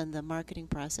process and the marketing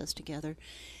process together.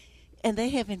 And they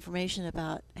have information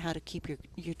about how to keep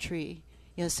your tree.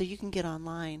 So you can get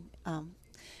online. I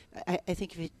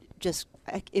think if you just,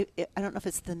 I don't know if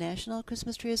it's the National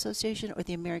Christmas Tree Association or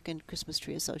the American Christmas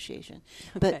Tree Association,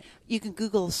 but Okay. you can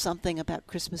Google something about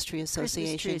Christmas Tree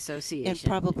Association. Christmas Tree Association. And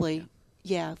probably,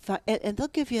 and they'll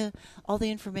give you all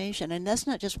the information. And that's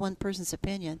not just one person's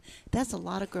opinion. That's a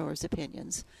lot of growers'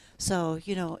 opinions. So,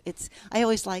 I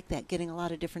always like that, getting a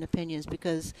lot of different opinions,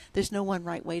 because there's no one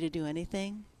right way to do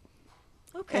anything.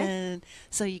 Okay. And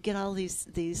so you get all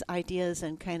these ideas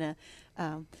and kind of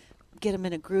get them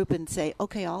in a group and say,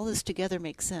 okay, all this together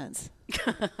makes sense.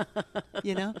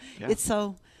 Yeah. It's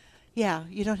so,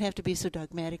 you don't have to be so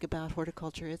dogmatic about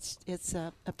horticulture. It's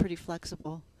a pretty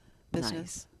flexible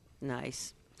business.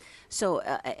 Nice. So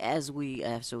as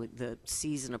the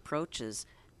season approaches,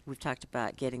 we've talked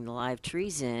about getting the live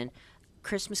trees in.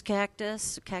 Christmas cacti,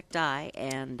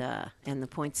 and the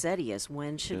poinsettias.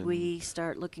 When should we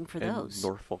start looking for And those?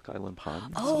 Norfolk Island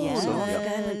pines. Oh, Yes. Norfolk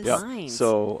Island pines.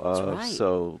 That's right.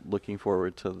 So looking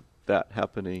forward to that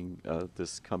happening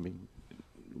this coming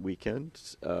weekend.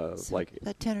 Like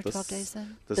about 10 or the 12 days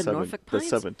then? The Norfolk pines?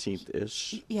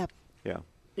 17th-ish. Yeah.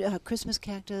 Yeah. Christmas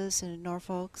cactus and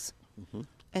Norfolks, Mhm.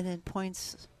 and then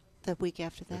points the week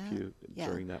after that.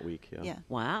 During that week. Yeah. Yeah.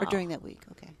 Wow. Or during that week.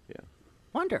 Okay. Yeah.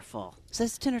 Wonderful. So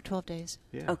it's 10 or 12 days.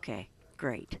 Yeah. Okay,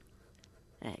 great.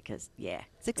 Because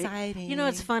It's exciting.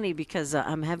 It's funny because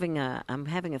I'm having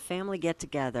a family get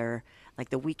together like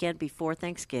the weekend before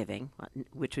Thanksgiving,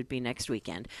 which would be next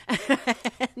weekend.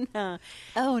 And,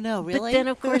 Oh, no, really? But then,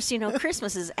 of course,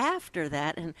 Christmas is after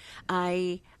that. And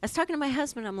I was talking to my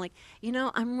husband. I'm like,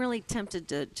 I'm really tempted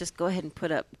to just go ahead and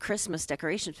put up Christmas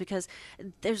decorations because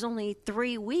there's only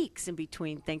 3 weeks in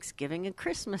between Thanksgiving and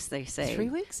Christmas, they say. 3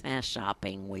 weeks?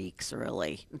 Shopping weeks,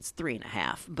 really. It's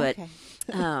 3.5. But,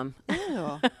 Okay.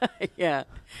 Ew. yeah.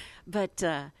 But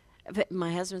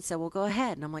my husband said, well, go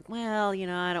ahead. And I'm like, well,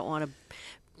 I don't want to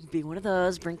be one of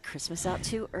those, bring Christmas out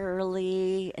too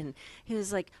early. And he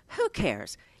was like, who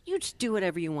cares? You just do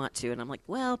whatever you want to. And I'm like,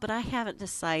 well, but I haven't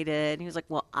decided. And he was like,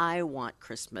 well, I want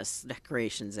Christmas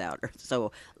decorations out.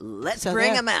 So let's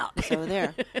bring them out. So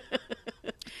there.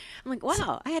 I'm like,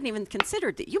 wow, I hadn't even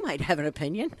considered that you might have an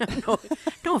opinion.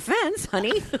 No offense,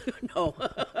 honey. No.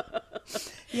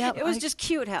 Yeah, It was just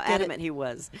cute how adamant he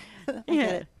was.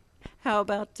 Yeah. How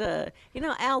about,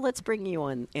 Al, let's bring you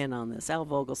in on this. Al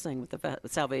Vogelsang with the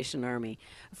Salvation Army.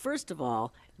 First of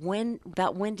all, when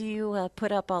do you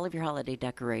put up all of your holiday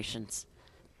decorations?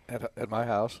 At my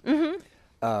house.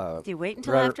 Mm-hmm. Do you wait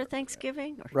until after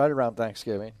Thanksgiving? Or? Right around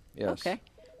Thanksgiving, yes. Okay.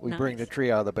 We bring the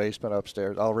tree out of the basement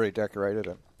upstairs, already decorated.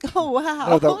 And Oh,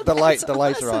 wow. no, the lights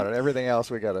are on it. Everything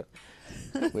else we have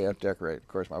to decorate. Of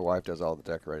course, my wife does all the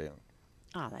decorating.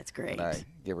 Oh, that's great. And I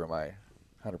give her my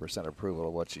 100% approval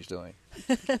of what she's doing.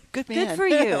 Good man. Good for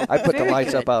you. I put the Very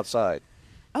lights good. up outside.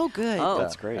 Oh, good. Oh,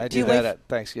 That's great. I Do you do that wait at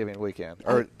Thanksgiving weekend.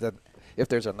 Or if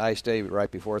there's a nice day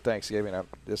right before Thanksgiving,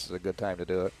 this is a good time to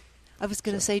do it. I was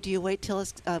going to say, do you wait till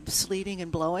it's sleeting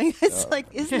and blowing? It's like,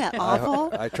 isn't that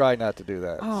awful? I try not to do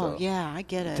that. Oh, so yeah, I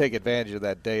get it. take advantage of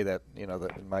that day that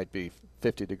that it might be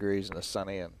 50 degrees and it's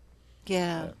sunny and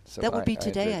Yeah, so that would be I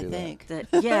today, I do that.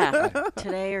 think.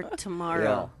 Today or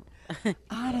tomorrow.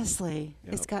 Honestly,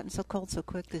 Yep. it's gotten so cold so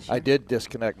quick this year. I did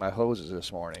disconnect my hoses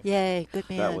this morning. Yay, good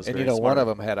man. That was And very one smart. of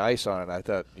them had ice on it. I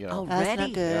thought, Oh, That's Already?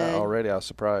 not good. already I was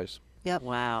surprised. Yep.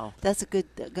 Wow. That's a good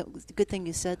thing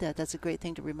you said that. That's a great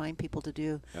thing to remind people to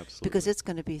do. Absolutely. Because it's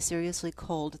going to be seriously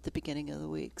cold at the beginning of the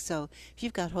week. So if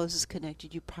you've got hoses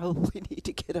connected, you probably need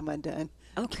to get them undone.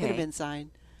 Okay. Get them inside.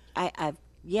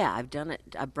 I've done it.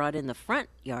 I brought in the front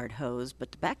yard hose,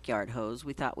 but the backyard hose,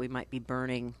 we thought we might be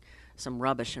burning some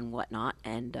rubbish and whatnot,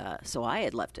 and so I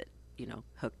had left it,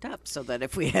 hooked up so that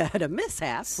if we had a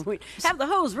mishap, we'd have the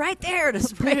hose right there to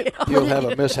spray it on. You'll have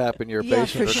a mishap in your Yeah,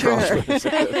 basement for or sure.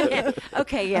 Yeah.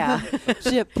 Okay, yeah.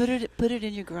 So yeah, put it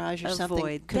in your garage or something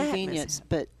Avoid that convenience. mishap.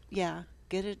 But yeah,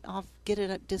 get it off, get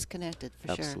it disconnected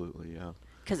for sure. Absolutely, yeah.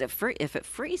 Because if it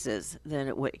freezes, then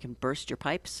it can burst your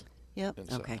pipes. Yep.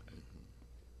 Okay.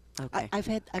 Okay.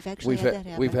 I've actually had that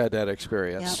happen. We've had that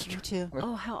experience. Yeah, me too.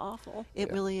 Oh, how awful.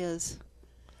 It really is.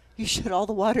 You shut all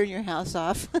the water in your house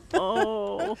off.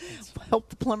 Oh. Hope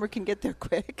the plumber can get there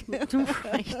quick.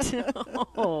 Right.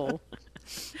 Oh.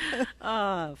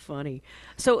 Funny.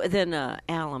 So then,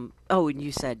 Alan. Oh, and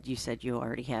you said you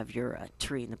already have your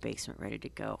tree in the basement ready to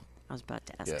go. I was about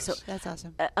to ask. Yes. So, That's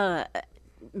awesome.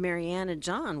 Marianne and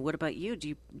John, what about you?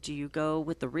 Do you go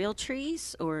with the real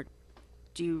trees, or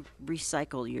do you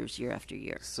recycle yours year after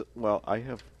year? So, well, I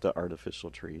have the artificial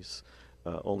trees,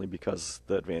 only because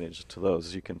the advantage to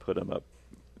those, you can put them up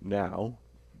now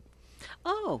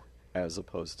Oh. as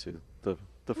opposed to the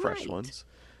fresh Right. ones.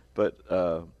 But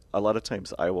a lot of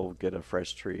times I will get a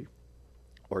fresh tree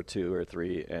or two or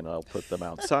three, and I'll put them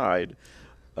outside,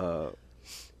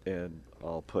 and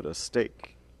I'll put a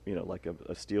stake, like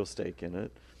a steel stake in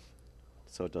it,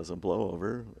 so it doesn't blow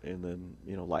over, and then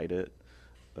light it,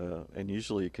 and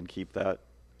usually you can keep that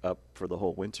up for the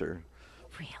whole winter.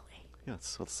 Really? Yeah,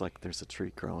 so it's like there's a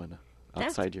tree growing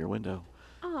That's- outside your window,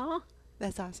 Oh,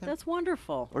 That's awesome. that's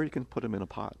wonderful. or you can put them in a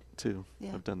pot too.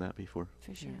 Yeah. I've done that before.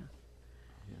 for sure.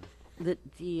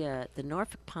 The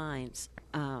Norfolk pines.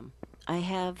 I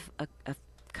have a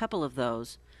couple of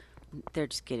those. They're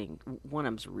just getting. One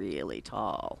of them's really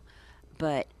tall,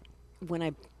 but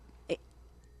when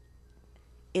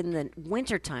in the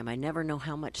wintertime, I never know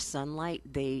how much sunlight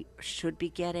they should be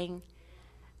getting,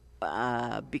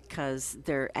 because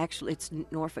it's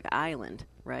Norfolk Island,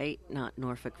 right? Not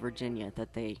Norfolk, Virginia,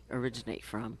 that they originate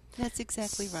from. That's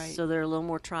exactly right. So they're a little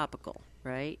more tropical,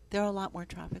 right? They're a lot more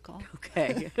tropical.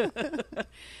 Okay.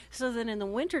 So then in the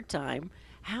wintertime,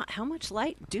 how much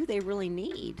light do they really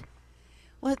need?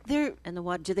 Well, And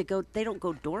what do they go? They don't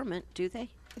go dormant, do they?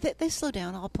 they slow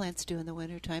down. All plants do in the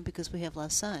wintertime because we have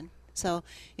less sun. So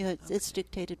it's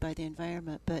dictated by the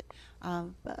environment. But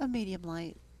a medium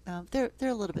light, they're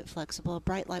a little bit flexible. A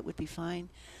bright light would be fine.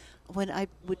 When I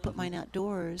would put mine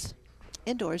indoors,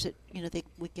 they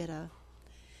would get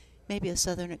maybe a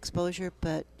southern exposure,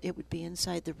 but it would be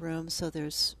inside the room, so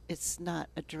it's not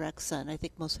a direct sun. I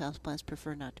think most houseplants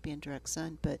prefer not to be in direct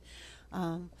sun, but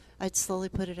I'd slowly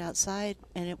put it outside,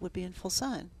 and it would be in full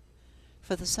sun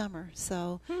for the summer.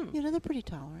 So they're pretty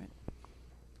tolerant.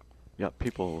 Yeah,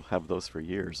 people have those for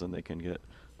years, and they can get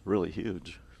really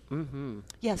huge. Mm-hmm.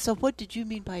 Yeah. So what did you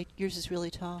mean by yours is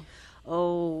really tall?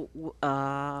 Oh,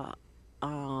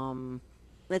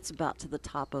 it's about to the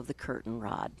top of the curtain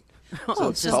rod. So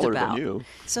it's just taller about. than you.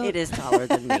 So It is taller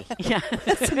than me. Yeah.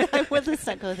 Well, let's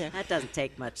not go there. That doesn't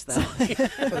take much, though.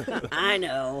 I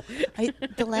know.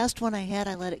 The last one I had,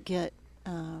 I let it get.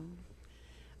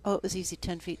 It was easy,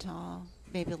 10 feet tall,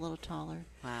 maybe a little taller.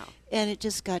 Wow. And it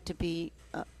just got to be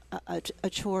a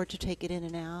chore to take it in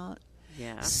and out.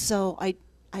 Yeah. So I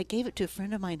gave it to a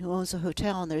friend of mine who owns a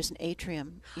hotel, and there's an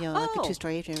atrium, like Oh. a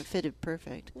 2-story atrium. It fitted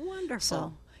perfect. Wonderful.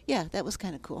 So, yeah, that was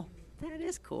kind of cool. That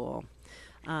is cool.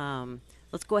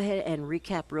 Let's go ahead and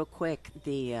recap real quick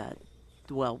we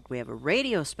have a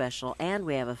radio special and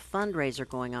we have a fundraiser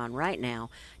going on right now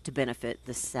to benefit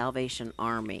the Salvation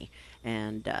Army.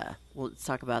 And let's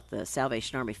talk about the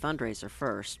Salvation Army fundraiser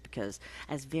first, because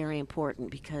that's very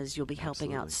important, because you'll be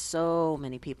helping out so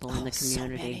many people in the community. So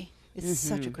many. It's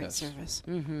such a great service.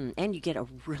 And you get a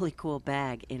really cool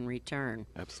bag in return.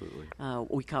 Absolutely.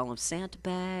 We call them Santa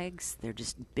bags. They're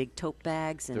just big tote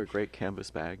bags. And they're a great canvas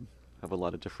bag. Have a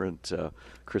lot of different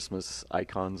Christmas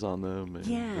icons on them. And,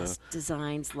 yes,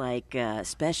 designs like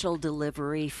special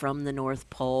delivery from the North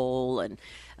Pole and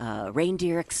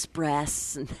Reindeer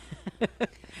Express. And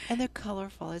they're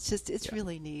colorful. It's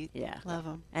really neat. Yeah. Love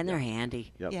them. And they're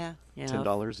handy. Yep. Yeah.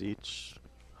 $10 each.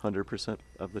 100%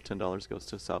 of the $10 goes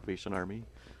to Salvation Army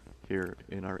here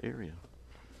in our area.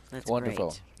 That's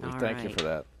wonderful. Great. Thank you for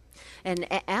that. And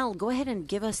Al, go ahead and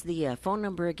give us the phone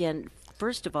number again.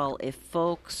 First of all, if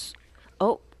folks,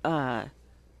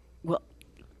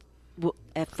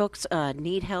 if folks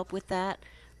need help with that,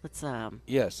 let's.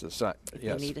 Yes, if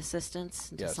they need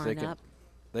assistance to sign up.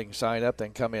 They can sign up. They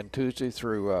can come in Tuesday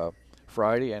through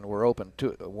Friday, and we're open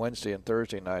Wednesday and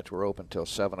Thursday nights. We're open till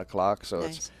 7 o'clock, so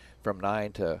nice. It's from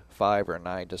 9 to 5 or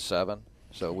 9 to 7.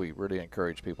 So we really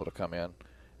encourage people to come in,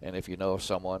 and if you know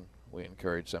someone, we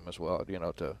encourage them as well.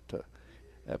 To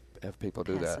have people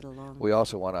do Pass that. it along. We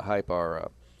also want to hype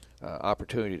our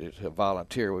opportunity to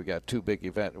volunteer. We've got 2 big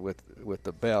events with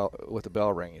the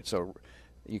bell ringing. So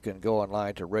you can go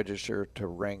online to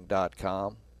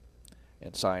registertoring.com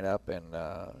and sign up, and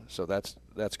so that's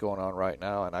going on right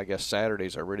now. And I guess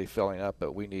Saturdays are really filling up,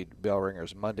 but we need bell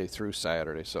ringers Monday through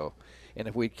Saturday. So, and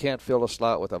if we can't fill a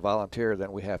slot with a volunteer,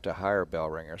 then we have to hire bell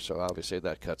ringers. So obviously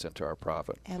that cuts into our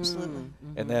profit. Absolutely.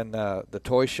 And then the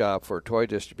toy shop for toy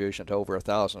distribution to over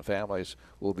 1,000 families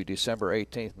will be December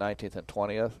 18th, 19th, and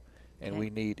 20th. And we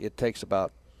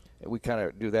kind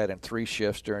of do that in 3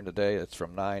 shifts during the day. It's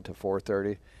from 9 to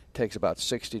 4:30. It takes about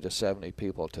 60 to 70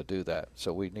 people to do that.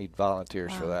 So we need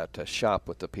volunteers for that, to shop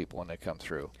with the people when they come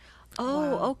through.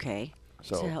 Oh, okay.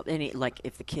 So to help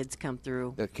if the kids come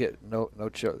through. The kid, no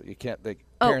you can't. The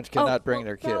parents cannot bring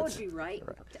their kids. That would be right.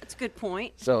 That's a good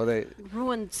point. So they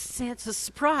ruin Santa's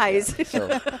surprise. Yeah,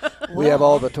 so we have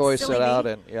all the toys Silly set out,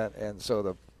 me. and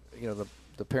so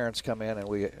the parents come in, and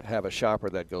we have a shopper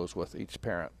that goes with each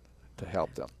parent to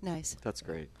help them. Nice. That's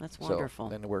great. That's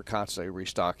wonderful. And we're constantly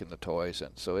restocking the toys,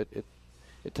 and so it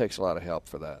takes a lot of help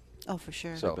for that. Oh, for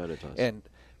sure. So, I bet it does. And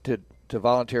to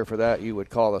volunteer for that, you would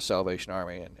call the Salvation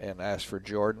Army and ask for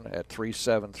Jordan at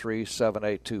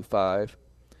 373-7825,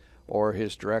 or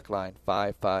his direct line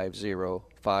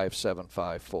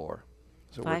 550-5754.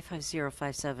 So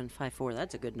 550-5754.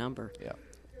 That's a good number. Yeah.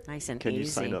 Nice and Can easy. you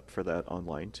sign up for that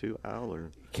online too, Al?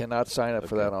 Or Cannot sign up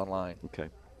for that online. Okay.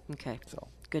 Okay. So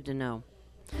good to know.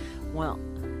 Well,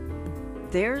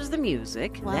 there's the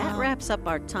music. Wow. That wraps up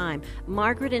our time.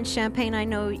 Margaret in Champaign, I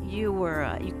know you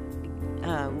were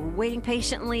waiting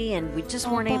patiently, and we just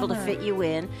weren't able to bummer. fit you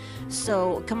in.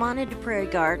 So come on into Prairie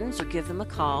Gardens or give them a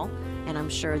call, and I'm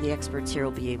sure the experts here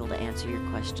will be able to answer your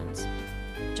questions.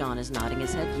 John is nodding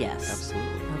his head yes. Absolutely.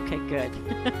 Okay, good.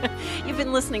 You've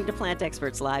been listening to Plant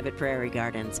Experts Live at Prairie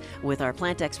Gardens with our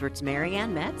plant experts Mary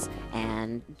Ann Metz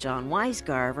and John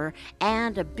Weisgarver,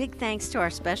 and a big thanks to our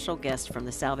special guest from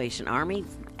the Salvation Army,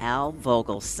 Al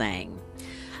Vogelsang.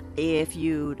 If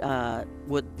you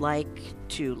would like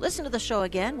to listen to the show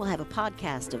again, we'll have a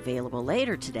podcast available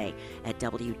later today at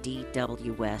wdws.com.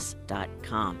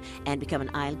 And become an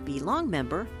I Belong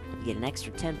member. You get an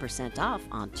extra 10% off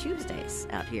on Tuesdays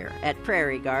out here at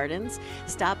Prairie Gardens.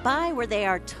 Stop by where they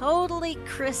are totally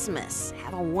Christmas.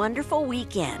 Have a wonderful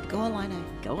weekend. Go Illini.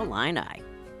 Go Illini.